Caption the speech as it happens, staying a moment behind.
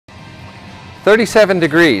37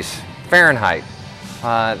 degrees Fahrenheit.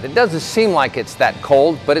 It doesn't seem like it's that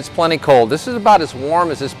cold, but it's plenty cold. This is about as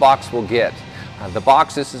warm as this box will get.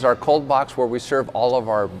 This is our cold box where we serve all of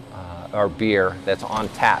our beer that's on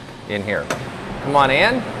tap in here. Come on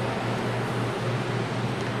in.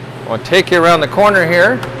 I'll take you around the corner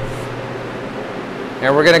here,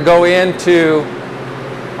 and we're going to go into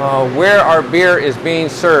where our beer is being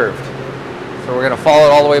served. So we're going to follow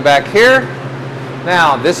it all the way back here.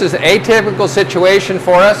 Now, this is an atypical situation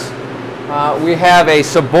for us. We have a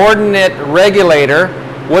subordinate regulator.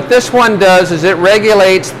 What this one does is it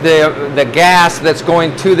regulates the gas that's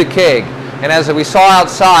going to the keg. And as we saw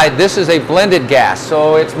outside, this is a blended gas.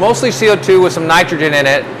 So it's mostly CO2 with some nitrogen in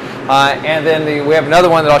it. And then we have another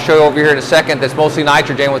one that I'll show you over here in a second that's mostly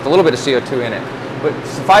nitrogen with a little bit of CO2 in it. But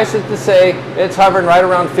suffice it to say, it's hovering right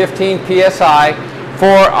around 15 psi. For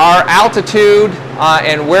our altitude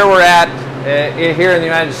and where we're at here in the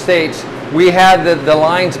United States, we have the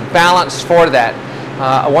lines balanced for that.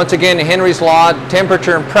 Once again, Henry's law,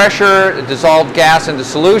 temperature and pressure, dissolved gas into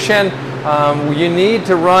solution. You need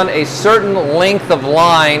to run a certain length of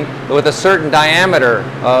line with a certain diameter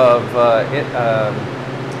of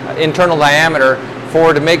internal diameter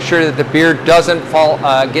to make sure that the beer doesn't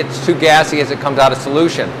gets too gassy as it comes out of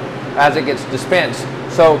solution, as it gets dispensed.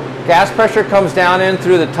 So gas pressure comes down in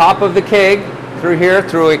through the top of the keg, through here,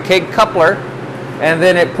 through a keg coupler, and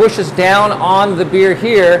then it pushes down on the beer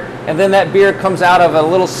here, and then that beer comes out of a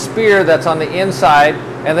little spear that's on the inside,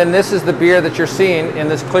 and then this is the beer that you're seeing in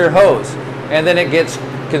this clear hose. And then it gets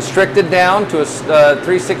constricted down to a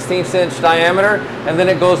 3/16 inch diameter, and then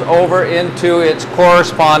it goes over into its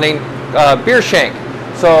corresponding beer shank.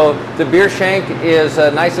 So the beer shank is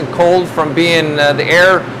nice and cold from being the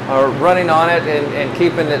air running on it and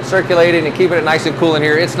keeping it circulating and keeping it nice and cool in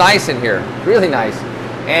here. It's nice in here, really nice.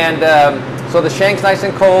 And so the shank's nice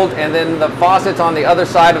and cold, and then the faucet's on the other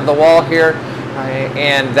side of the wall here,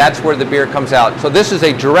 and that's where the beer comes out. So this is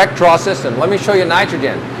a direct draw system. Let me show you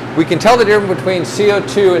nitrogen. We can tell the difference between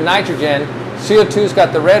CO2 and nitrogen. CO2's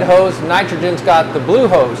got the red hose, nitrogen's got the blue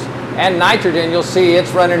hose. And nitrogen, you'll see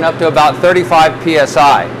it's running up to about 35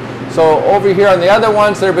 psi. So over here on the other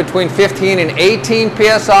ones, they're between 15 and 18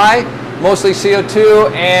 psi, mostly CO2,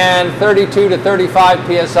 and 32 to 35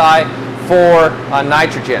 psi for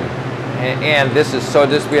nitrogen. And this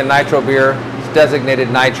would be a nitro beer. It's designated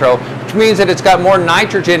nitro, which means that it's got more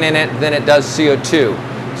nitrogen in it than it does CO2.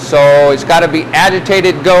 So it's got to be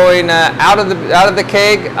agitated going out of the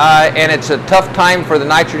keg, and it's a tough time for the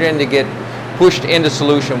nitrogen to get pushed into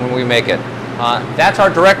solution when we make it. That's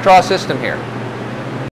our direct draw system here.